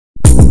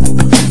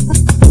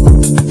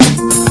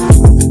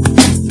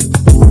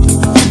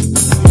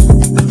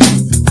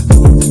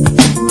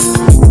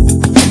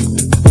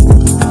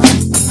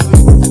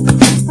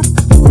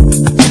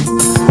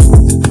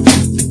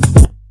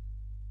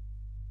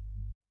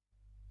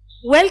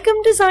Welcome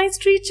to Science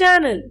Tree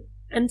channel,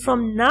 and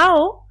from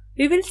now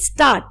we will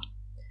start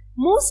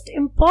most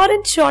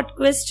important short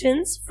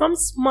questions from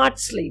Smart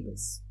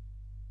Syllabus.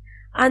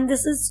 And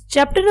this is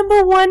chapter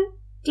number 1,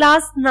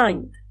 class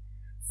 9th,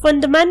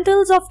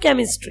 Fundamentals of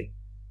Chemistry.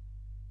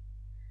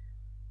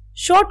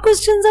 Short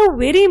questions are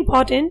very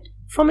important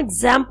from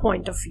exam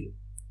point of view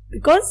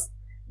because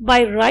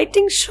by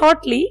writing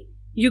shortly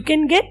you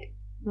can get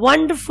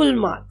wonderful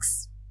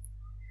marks.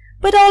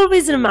 But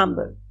always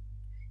remember,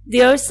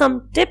 there are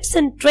some tips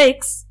and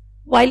tricks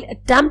while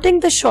attempting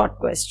the short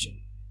question.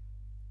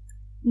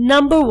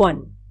 Number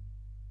 1.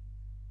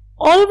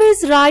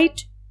 Always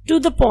write to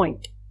the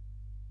point.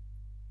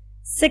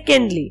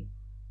 Secondly,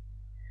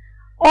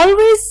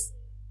 always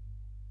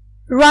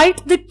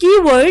write the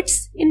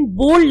keywords in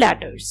bold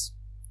letters.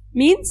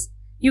 Means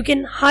you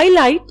can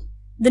highlight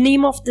the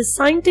name of the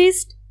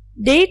scientist,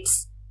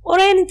 dates or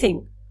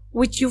anything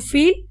which you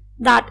feel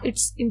that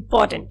it's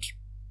important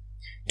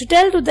to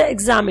tell to the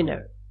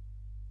examiner.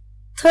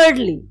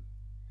 Thirdly,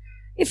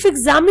 if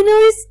examiner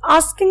is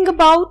asking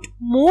about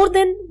more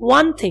than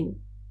one thing,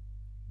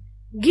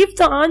 give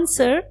the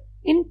answer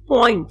in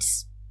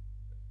points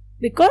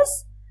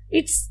because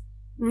it's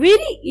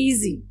very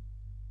easy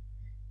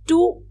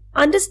to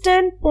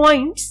understand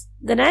points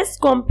than as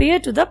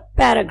compared to the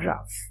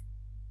paragraph.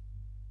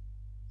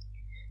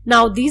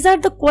 Now these are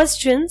the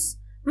questions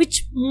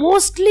which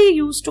mostly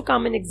used to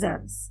come in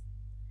exams,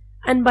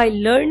 and by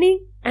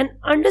learning and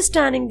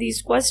understanding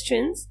these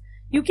questions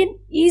you can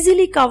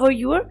easily cover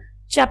your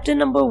chapter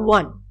number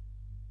 1.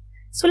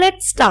 So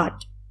let's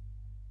start.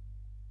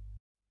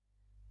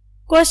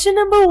 Question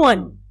number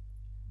 1.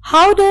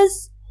 How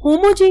does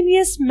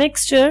homogeneous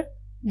mixture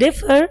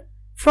differ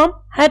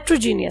from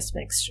heterogeneous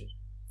mixture?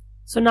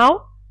 So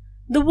now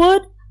the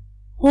word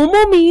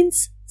homo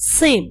means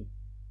same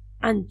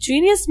and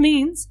geneous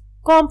means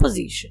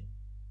composition.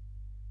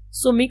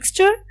 So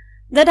mixture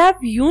that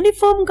have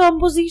uniform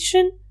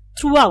composition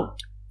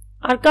throughout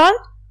are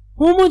called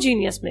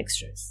homogeneous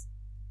mixtures.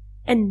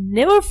 And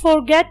never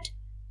forget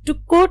to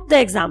quote the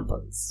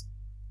examples.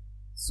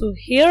 So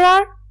here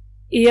are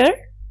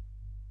air,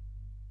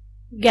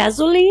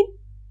 gasoline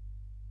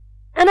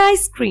and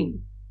ice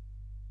cream.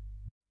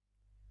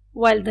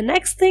 While the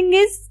next thing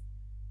is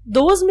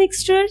those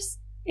mixtures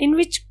in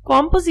which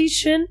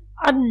composition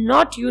are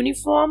not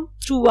uniform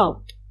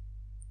throughout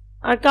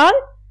are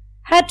called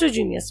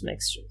heterogeneous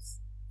mixtures.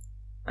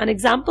 And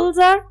examples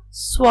are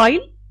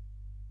soil,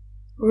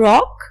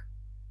 rock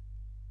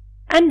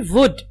and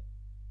wood.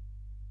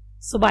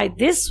 So by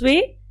this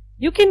way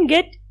you can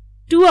get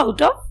 2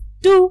 out of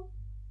 2.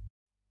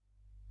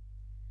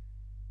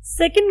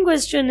 Second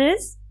question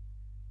is,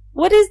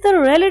 what is the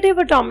relative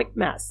atomic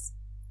mass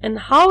and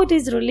how it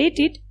is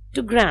related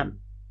to gram?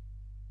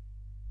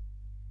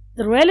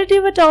 The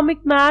relative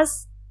atomic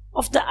mass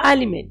of the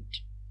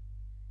element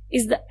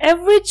is the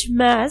average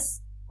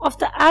mass of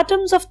the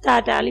atoms of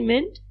that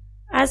element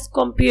as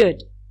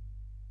compared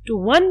to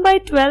 1 by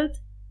 12th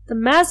the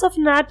mass of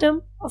an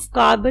atom of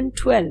carbon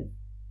 12.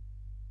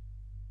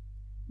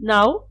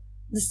 Now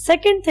the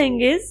second thing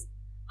is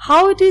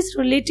how it is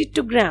related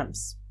to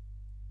grams.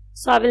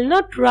 So I will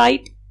not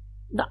write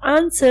the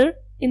answer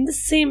in the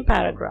same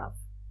paragraph.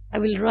 I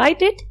will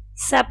write it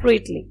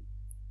separately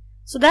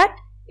so that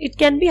it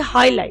can be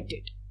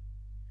highlighted.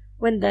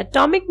 When the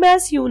atomic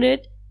mass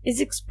unit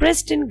is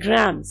expressed in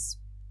grams,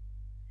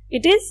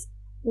 it is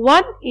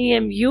 1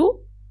 AMU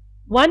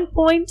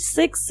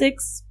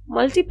 1.66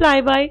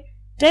 multiplied by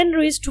 10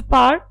 raised to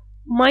power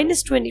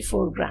minus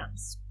 24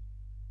 grams.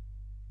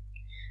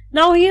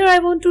 Now here I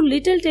want to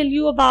tell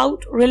you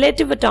about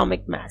relative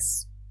atomic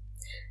mass.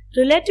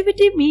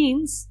 Relativity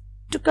means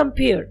to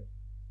compare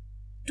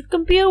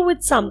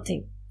with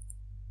something.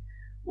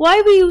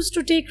 Why we used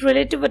to take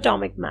relative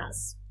atomic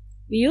mass?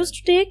 We used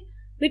to take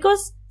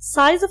because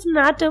size of an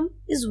atom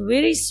is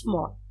very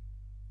small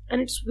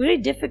and it's very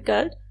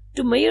difficult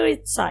to measure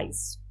its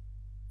size.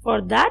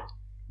 For that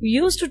we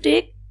used to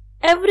take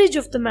average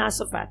of the mass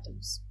of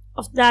atoms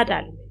of that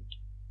element,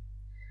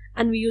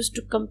 and we used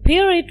to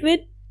compare it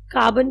with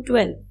carbon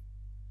 12.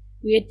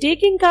 We are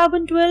taking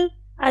carbon 12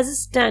 as a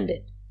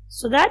standard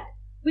so that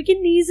we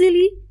can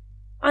easily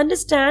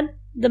understand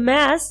the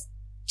mass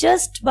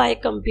just by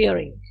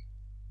comparing.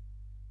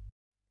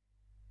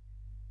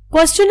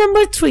 Question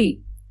number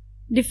 3.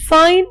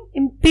 Define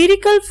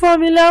empirical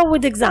formula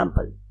with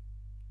example.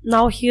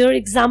 Now here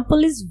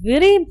example is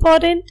very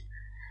important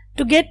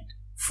to get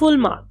full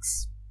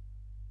marks.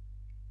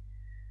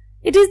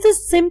 It is the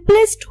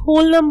simplest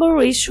whole number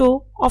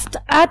ratio of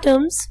the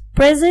atoms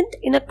present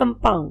in a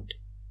compound.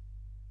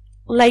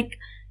 Like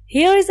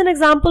here is an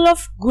example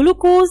of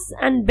glucose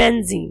and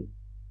benzene.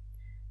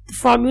 The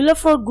formula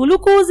for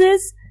glucose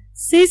is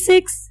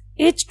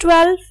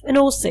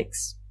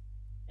C6H12NO6,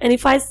 and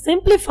if I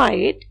simplify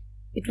it,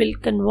 it will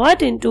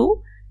convert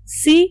into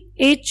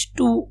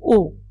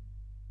CH2O.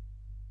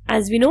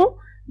 As we know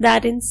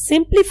that in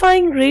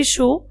simplifying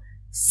ratio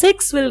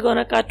 6 will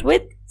gonna cut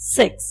with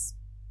 6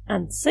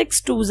 and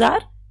 6 2s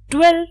are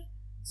 12.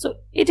 So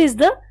it is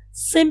the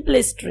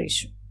simplest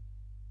ratio.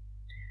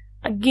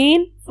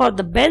 Again, for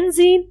the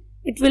benzene,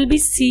 it will be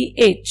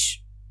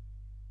CH.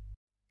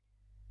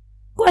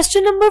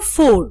 Question number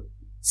 4.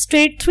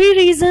 State 3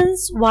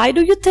 reasons why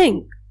do you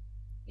think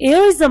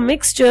air is a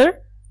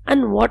mixture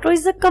and water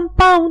is a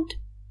compound.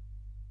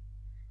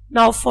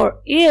 Now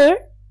for air,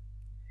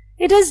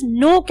 it has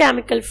no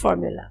chemical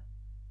formula.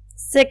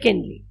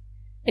 Secondly,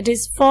 it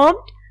is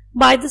formed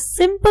by the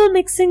simple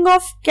mixing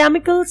of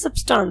chemical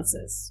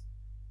substances.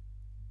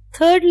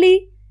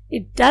 Thirdly,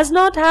 it does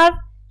not have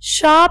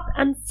sharp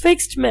and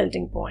fixed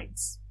melting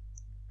points.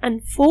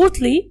 And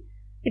fourthly,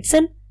 it's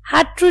an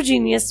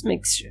heterogeneous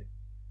mixture.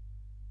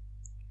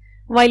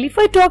 While if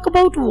I talk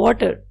about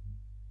water,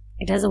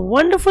 it has a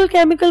wonderful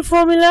chemical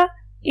formula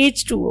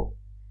H2O,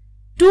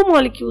 2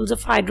 molecules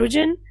of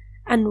hydrogen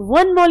and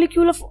 1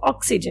 molecule of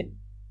oxygen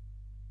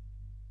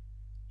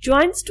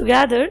joins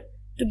together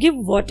to give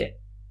water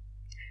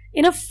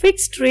in a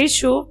fixed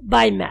ratio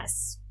by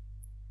mass.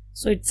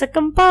 So it's a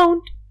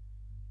compound.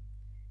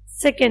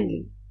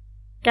 Secondly,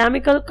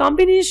 chemical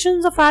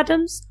combinations of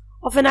atoms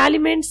of an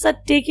element are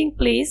taking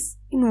place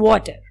in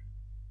water.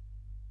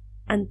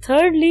 And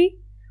thirdly,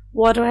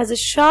 water has a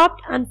sharp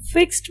and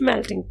fixed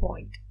melting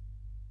point.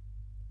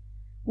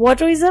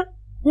 Water is a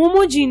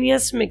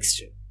homogeneous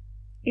mixture.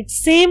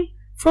 It's same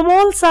from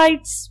all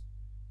sides.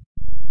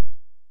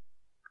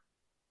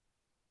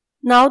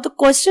 Now the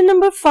question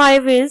number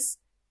 5 is,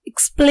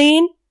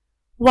 explain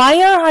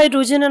why are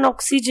hydrogen and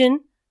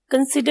oxygen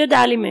considered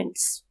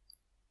elements,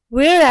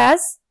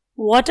 whereas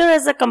water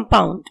is a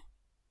compound.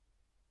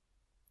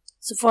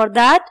 So for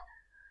that,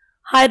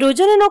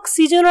 hydrogen and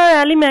oxygen are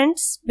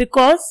elements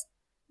because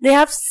they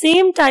have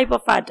same type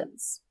of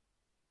atoms,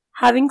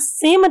 having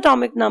same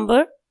atomic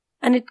number,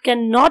 and it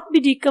cannot be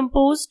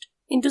decomposed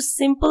into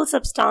simple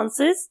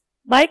substances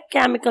by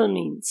chemical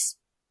means.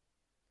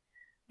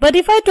 But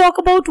if I talk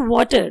about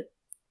water,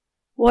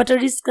 water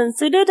is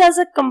considered as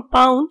a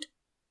compound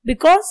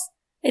because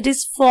it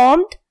is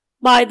formed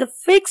by the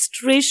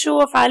fixed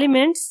ratio of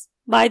elements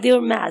by their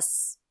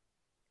mass.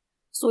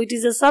 So it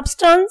is a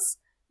substance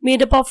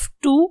made up of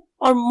 2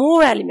 or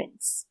more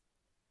elements,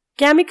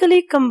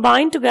 chemically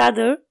combined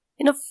together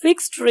in a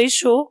fixed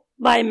ratio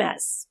by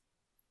mass.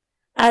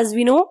 As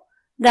we know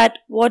that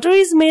water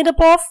is made up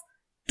of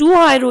 2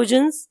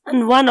 hydrogens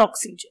and 1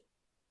 oxygen.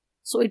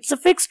 So it's a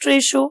fixed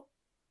ratio.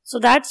 So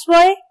that's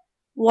why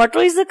water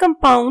is a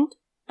compound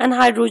and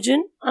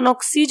hydrogen and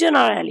oxygen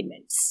are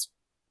elements.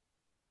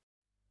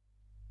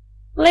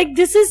 Like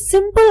this is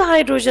simple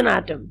hydrogen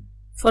atom.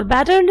 For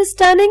better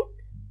understanding,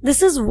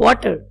 this is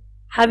water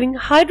having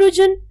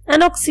hydrogen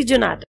and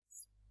oxygen atoms.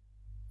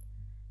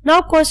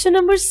 Now question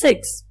number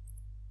 6.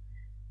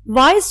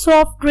 Why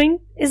soft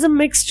drink is a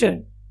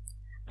mixture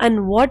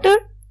and water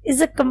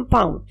is a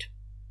compound?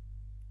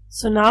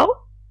 So now,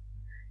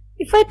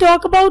 if I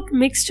talk about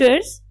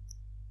mixtures,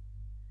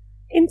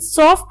 in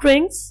soft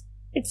drinks,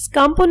 its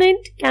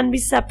component can be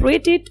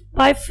separated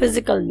by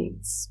physical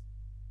means.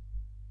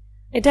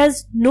 It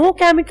has no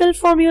chemical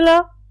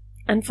formula,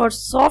 and for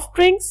soft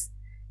drinks,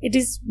 it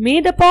is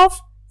made up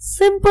of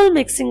simple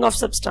mixing of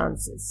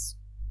substances.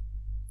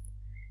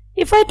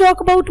 If I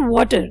talk about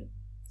water,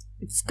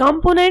 its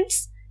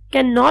components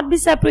cannot be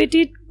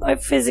separated by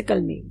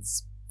physical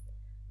means.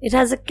 It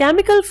has a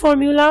chemical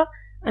formula,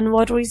 and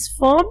water is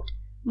formed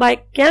by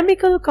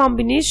chemical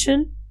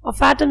combination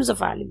of atoms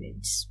of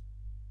elements.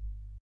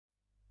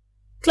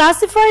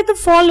 Classify the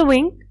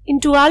following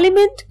into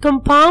element,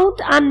 compound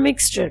and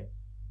mixture.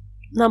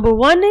 Number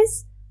 1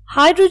 is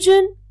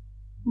hydrogen,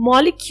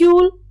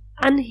 molecule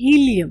and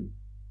helium.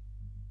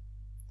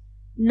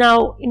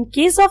 Now in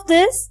case of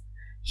this,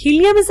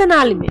 helium is an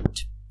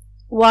element.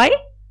 Why?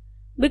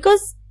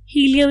 Because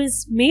helium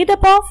is made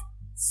up of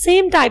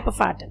same type of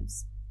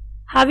atoms,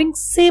 having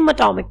same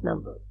atomic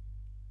number.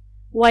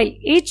 While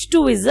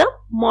H2 is a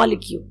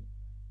molecule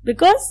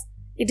because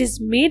it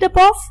is made up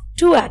of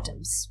 2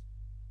 atoms.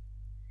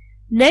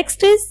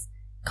 Next is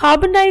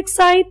carbon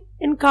dioxide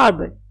and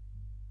carbon.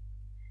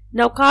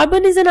 Now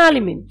carbon is an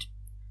element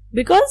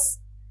because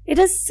it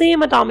has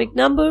same atomic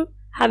number,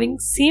 having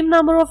same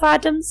number of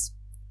atoms,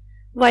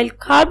 while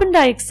carbon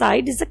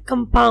dioxide is a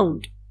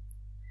compound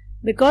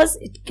because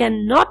it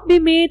cannot be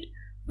made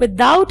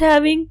without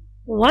having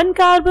 1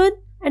 carbon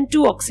and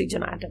 2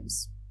 oxygen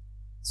atoms.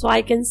 So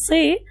I can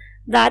say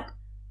that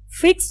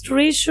fixed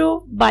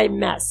ratio by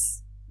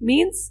mass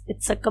means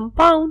it's a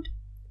compound.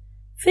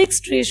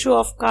 Fixed ratio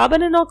of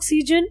carbon and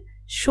oxygen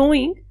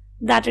showing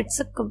that it's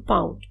a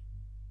compound.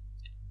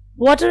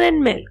 Water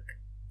and milk.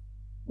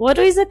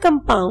 Water is a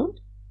compound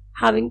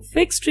having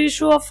fixed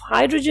ratio of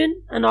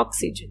hydrogen and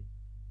oxygen,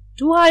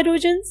 2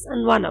 hydrogens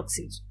and 1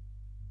 oxygen,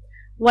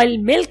 while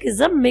milk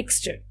is a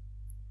mixture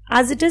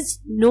as it has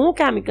no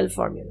chemical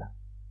formula.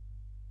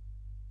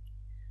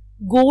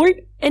 Gold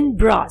and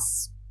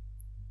brass.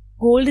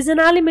 Gold is an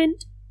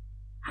element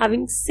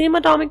having same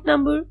atomic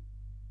number,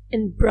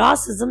 and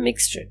brass is a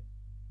mixture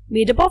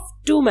made up of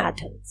 2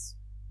 metals.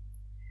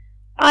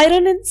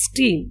 Iron and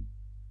steel.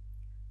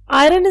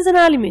 Iron is an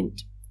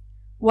element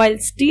while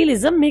steel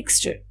is a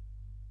mixture.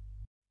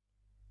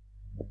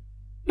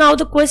 Now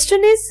the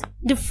question is,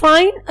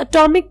 define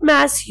atomic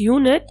mass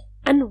unit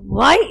and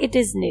why it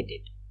is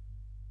needed.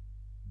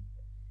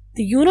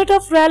 The unit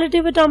of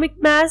relative atomic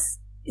mass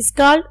is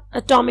called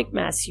atomic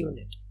mass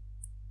unit.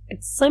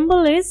 Its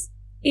symbol is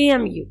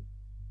AMU.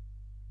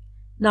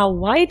 Now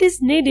why it is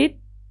needed?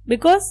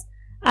 Because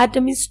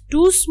atom is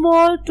too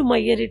small to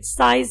measure its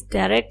size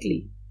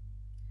directly,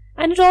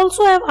 and it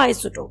also have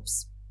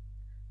isotopes.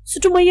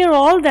 So to measure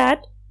all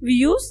that, we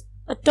use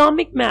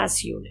atomic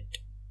mass unit.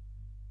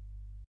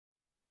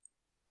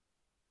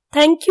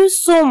 Thank you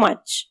so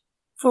much.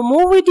 For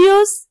more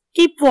videos,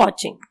 keep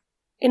watching.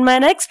 In my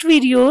next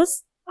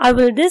videos, I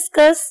will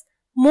discuss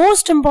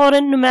most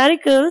important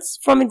numericals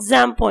from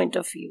exam point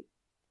of view.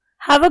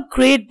 Have a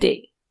great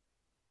day.